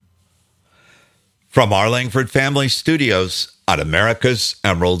From our Langford Family Studios on America's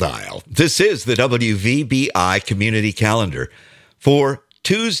Emerald Isle, this is the WVBI Community Calendar for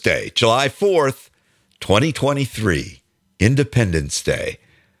Tuesday, July 4th, 2023, Independence Day.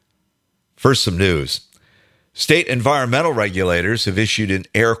 First, some news. State environmental regulators have issued an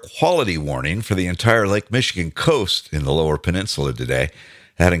air quality warning for the entire Lake Michigan coast in the Lower Peninsula today.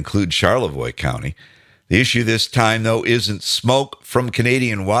 That includes Charlevoix County. The issue this time, though, isn't smoke from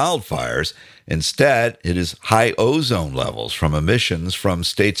Canadian wildfires. Instead, it is high ozone levels from emissions from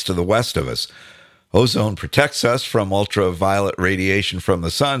states to the west of us. Ozone protects us from ultraviolet radiation from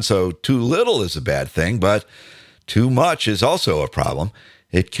the sun, so too little is a bad thing, but too much is also a problem.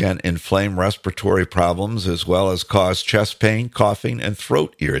 It can inflame respiratory problems as well as cause chest pain, coughing, and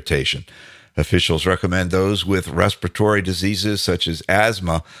throat irritation. Officials recommend those with respiratory diseases such as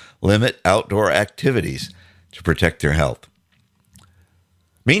asthma limit outdoor activities to protect their health.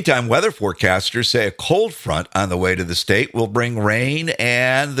 Meantime, weather forecasters say a cold front on the way to the state will bring rain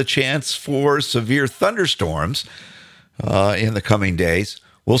and the chance for severe thunderstorms in the coming days.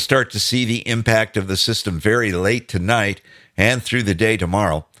 We'll start to see the impact of the system very late tonight and through the day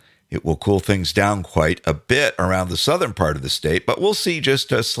tomorrow. It will cool things down quite a bit around the southern part of the state, but we'll see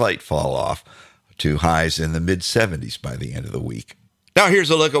just a slight fall off to highs in the mid-70s by the end of the week. Now here's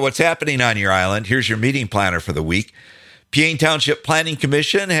a look at what's happening on your island. Here's your meeting planner for the week. Peaine Township Planning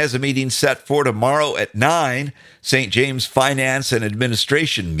Commission has a meeting set for tomorrow at 9. St. James Finance and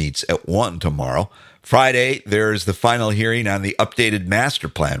Administration meets at 1 tomorrow. Friday, there's the final hearing on the updated master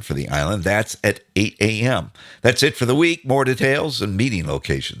plan for the island. That's at 8 a.m. That's it for the week. More details and meeting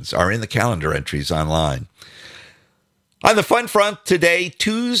locations are in the calendar entries online. On the fun front today,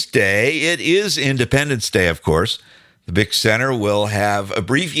 Tuesday, it is Independence Day, of course. The Bick Center will have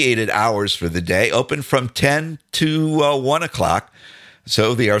abbreviated hours for the day, open from 10 to 1 o'clock.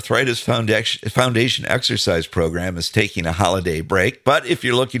 So the Arthritis Foundation exercise program is taking a holiday break. But if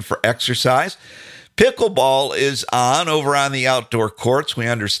you're looking for exercise, pickleball is on over on the outdoor courts. We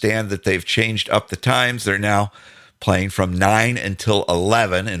understand that they've changed up the times. They're now playing from 9 until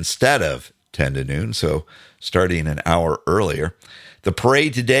 11 instead of 10 to noon, so starting an hour earlier. The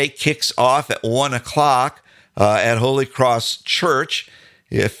parade today kicks off at 1 o'clock at Holy Cross Church.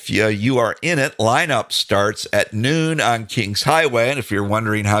 If you are in it, lineup starts at noon on Kings Highway. And if you're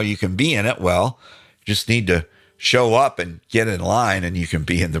wondering how you can be in it, well, you just need to show up and get in line and you can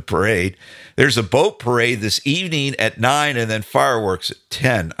be in the parade. There's a boat parade this evening at 9 and then fireworks at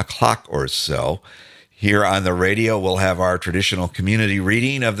 10 o'clock or so. Here on the radio, we'll have our traditional community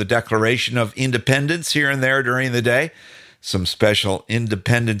reading of the Declaration of Independence here and there during the day. Some special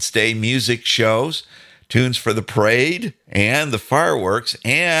Independence Day music shows, tunes for the parade and the fireworks,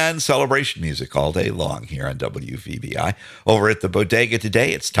 and celebration music all day long here on WVBI. Over at the Bodega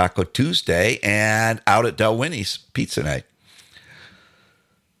today, it's Taco Tuesday, and out at Del Winnie's, Pizza Night.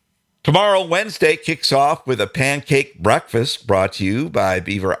 Tomorrow, Wednesday, kicks off with a pancake breakfast brought to you by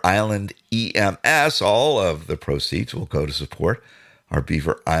Beaver Island EMS. All of the proceeds will go to support our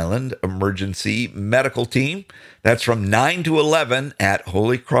Beaver Island emergency medical team. That's from 9 to 11 at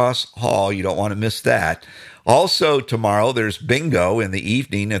Holy Cross Hall. You don't want to miss that. Also tomorrow, there's bingo in the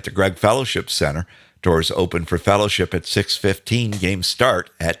evening at the Gregg Fellowship Center. Doors open for fellowship at 6:15. Games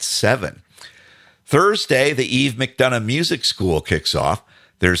start at 7. Thursday, the Eve McDonough Music School kicks off.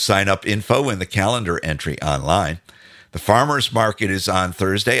 There's sign-up info in the calendar entry online. The Farmers Market is on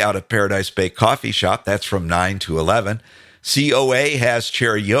Thursday out at Paradise Bay Coffee Shop. That's from 9 to 11. COA has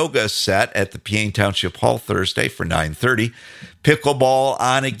chair yoga set at the Peaine Township Hall Thursday for 9:30. Pickleball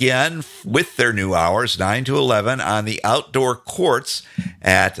on again with their new hours, 9 to 11 on the outdoor courts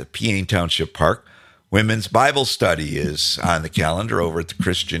at Peaine Township Park. Women's Bible study is on the calendar over at the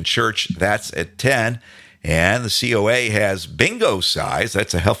Christian Church. That's at 10. And the COA has bingo size.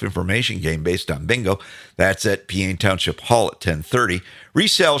 That's a health information game based on bingo. That's at Peaine Township Hall at 10:30.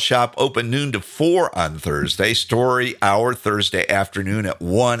 Resale shop open noon to 4 on Thursday. Story hour Thursday afternoon at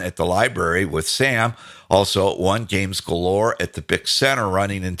 1 at the library with Sam. Also at 1, games galore at the Bick Center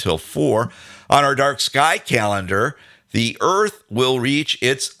running until 4. On our dark sky calendar, the Earth will reach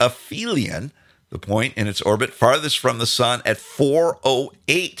its aphelion, the point in its orbit farthest from the sun, at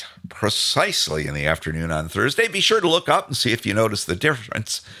 4:08 precisely in the afternoon on Thursday. Be sure to look up and see if you notice the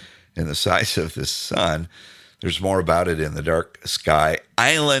difference in the size of the sun. There's more about it in the Dark Sky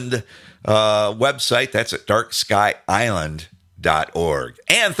Island website. That's at darkskyisland.org.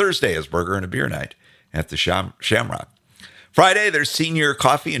 And Thursday is Burger and a Beer Night at the Shamrock. Friday, there's senior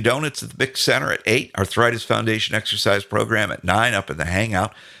coffee and donuts at the Bick Center at 8. Arthritis Foundation exercise program at 9 up in the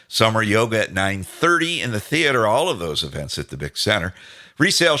Hangout. Summer yoga at 9:30 in the theater. All of those events at the Bick Center.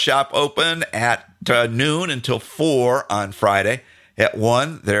 Resale shop open at noon until 4 on Friday. At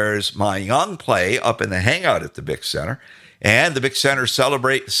 1, there's My Young Play up in the Hangout at the Bick Center. And the Bick Center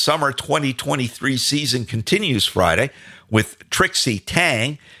Celebrate Summer 2023 season continues Friday with Trixie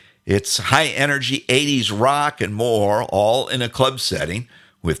Tang. It's high-energy 80s rock and more, all in a club setting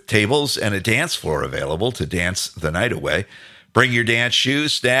with tables and a dance floor available to dance the night away. Bring your dance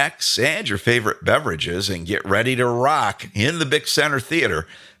shoes, snacks, and your favorite beverages and get ready to rock in the Bick Center Theater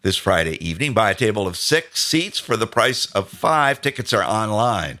this Friday evening. Buy a table of 6 seats for the price of 5. Tickets are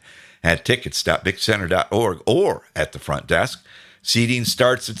online at tickets.bickcenter.org or at the front desk. Seating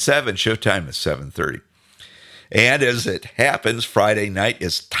starts at 7. Showtime is 7:30. And as it happens, Friday night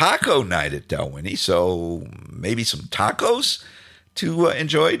is taco night at Dalwhinnie, so maybe some tacos to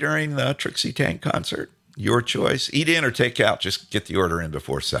enjoy during the Trixie Tang concert. Your choice. Eat in or take out. Just get the order in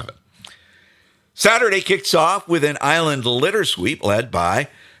before 7. Saturday kicks off with an island litter sweep led by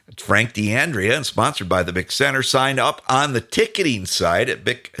Frank DeAndrea and sponsored by the Bick Center. Sign up on the ticketing site at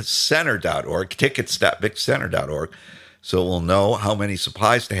bickcenter.org, tickets.bickcenter.org, so we'll know how many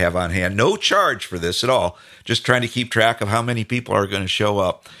supplies to have on hand. No charge for this at all. Just trying to keep track of how many people are going to show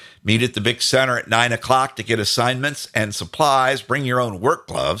up. Meet at the Bick Center at 9 o'clock to get assignments and supplies. Bring your own work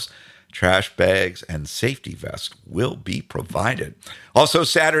gloves. Trash bags and safety vests will be provided. Also,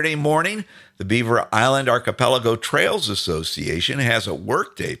 Saturday morning, the Beaver Island Archipelago Trails Association has a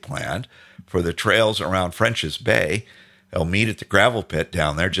workday planned for the trails around French's Bay. They'll meet at the gravel pit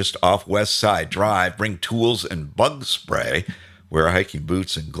down there just off West Side Drive. Bring tools and bug spray. Wear hiking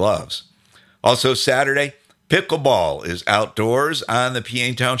boots and gloves. Also, Saturday, pickleball is outdoors on the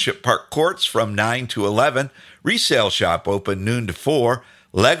Peaine Township Park courts from 9 to 11. Resale shop open noon to 4.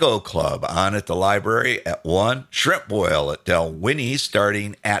 Lego Club on at the library at 1. Shrimp Boil at Dalwhinnie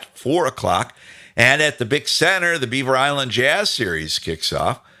starting at 4 o'clock. And at the Bick Center, the Beaver Island Jazz Series kicks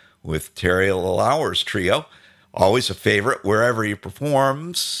off with Terry Lauer's trio. Always a favorite wherever he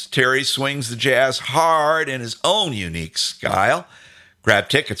performs. Terry swings the jazz hard in his own unique style. Grab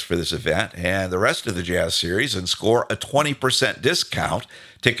tickets for this event and the rest of the Jazz Series and score a 20% discount.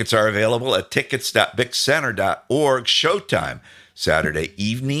 Tickets are available at tickets.bickcenter.org. Showtime Saturday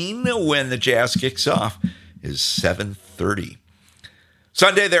evening when the jazz kicks off is 7:30.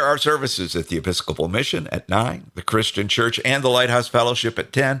 Sunday, there are services at the Episcopal Mission at 9, the Christian Church and the Lighthouse Fellowship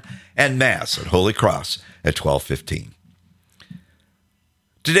at 10, and Mass at Holy Cross at 12:15.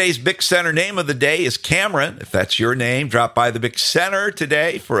 Today's Bick Center name of the day is Cameron. If that's your name, drop by the Bick Center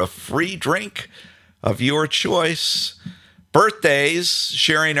today for a free drink of your choice. Birthdays,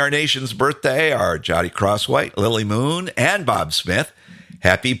 sharing our nation's birthday, are Jotty Crosswhite, Lily Moon, and Bob Smith.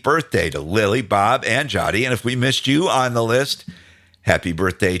 Happy birthday to Lily, Bob, and Jotty. And if we missed you on the list, happy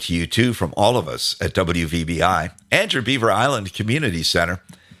birthday to you too from all of us at WVBI and your Beaver Island Community Center.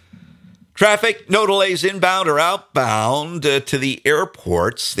 Traffic, no delays inbound or outbound to the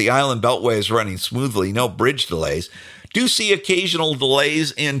airports. The Island Beltway is running smoothly, no bridge delays. Do see occasional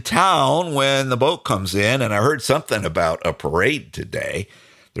delays in town when the boat comes in, and I heard something about a parade today.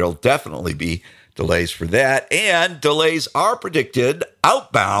 There'll definitely be delays for that, and delays are predicted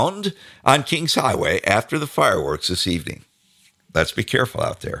outbound on Kings Highway after the fireworks this evening. Let's be careful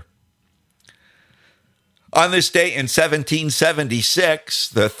out there. On this day in 1776,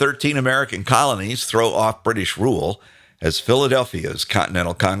 the 13 American colonies throw off British rule as Philadelphia's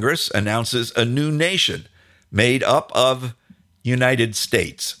Continental Congress announces a new nation made up of United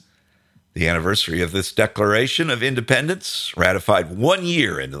States. The anniversary of this Declaration of Independence, ratified 1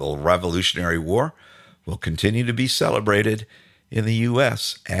 year into the Revolutionary War, will continue to be celebrated in the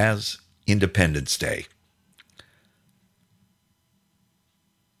U.S. as Independence Day.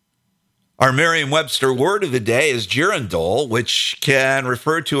 Our Merriam-Webster word of the day is girandole, which can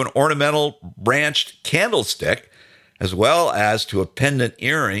refer to an ornamental branched candlestick, as well as to a pendant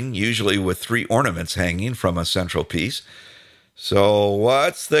earring, usually with 3 ornaments hanging from a central piece. So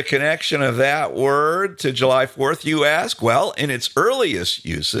what's the connection of that word to July 4th, you ask? Well, in its earliest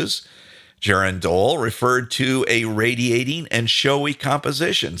uses, girandole referred to a radiating and showy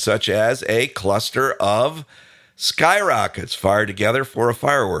composition, such as a cluster of skyrockets fired together for a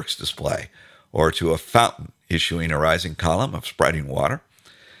fireworks display, or to a fountain issuing a rising column of spouting water.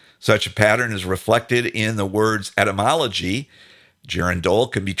 Such a pattern is reflected in the word's etymology.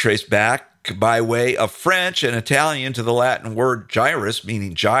 Girandole can be traced back by way of French and Italian to the Latin word gyrus,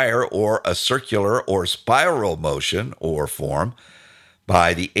 meaning gyre or a circular or spiral motion or form.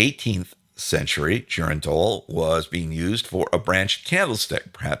 By the 18th century, girandole was being used for a branched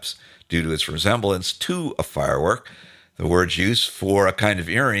candlestick, perhaps due to its resemblance to a firework. The word's use for a kind of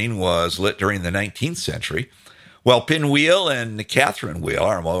earring was lit during the 19th century, Well, Pinwheel and Catherine Wheel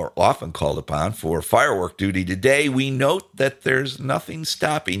are more often called upon for firework duty today. We note that there's nothing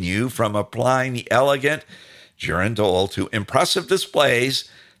stopping you from applying the elegant girandole to impressive displays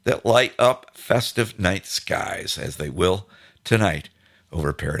that light up festive night skies, as they will tonight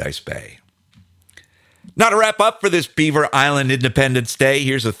over Paradise Bay. Now, to wrap up for this Beaver Island Independence Day,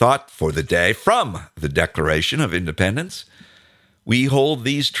 here's a thought for the day from the Declaration of Independence. We hold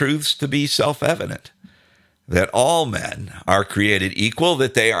these truths to be self-evident, that all men are created equal,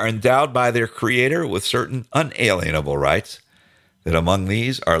 that they are endowed by their Creator with certain unalienable rights, that among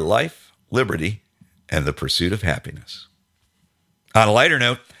these are life, liberty, and the pursuit of happiness. On a lighter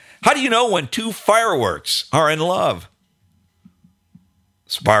note, how do you know when two fireworks are in love?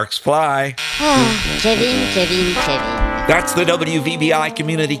 Sparks fly. Kevin. That's the WVBI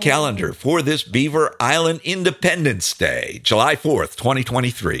Community Calendar for this Beaver Island Independence Day, July 4th,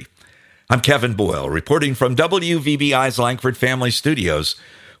 2023. I'm Kevin Boyle, reporting from WVBI's Langford Family Studios,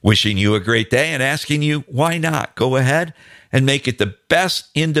 wishing you a great day and asking you, why not go ahead and make it the best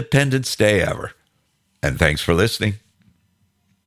Independence Day ever? And thanks for listening.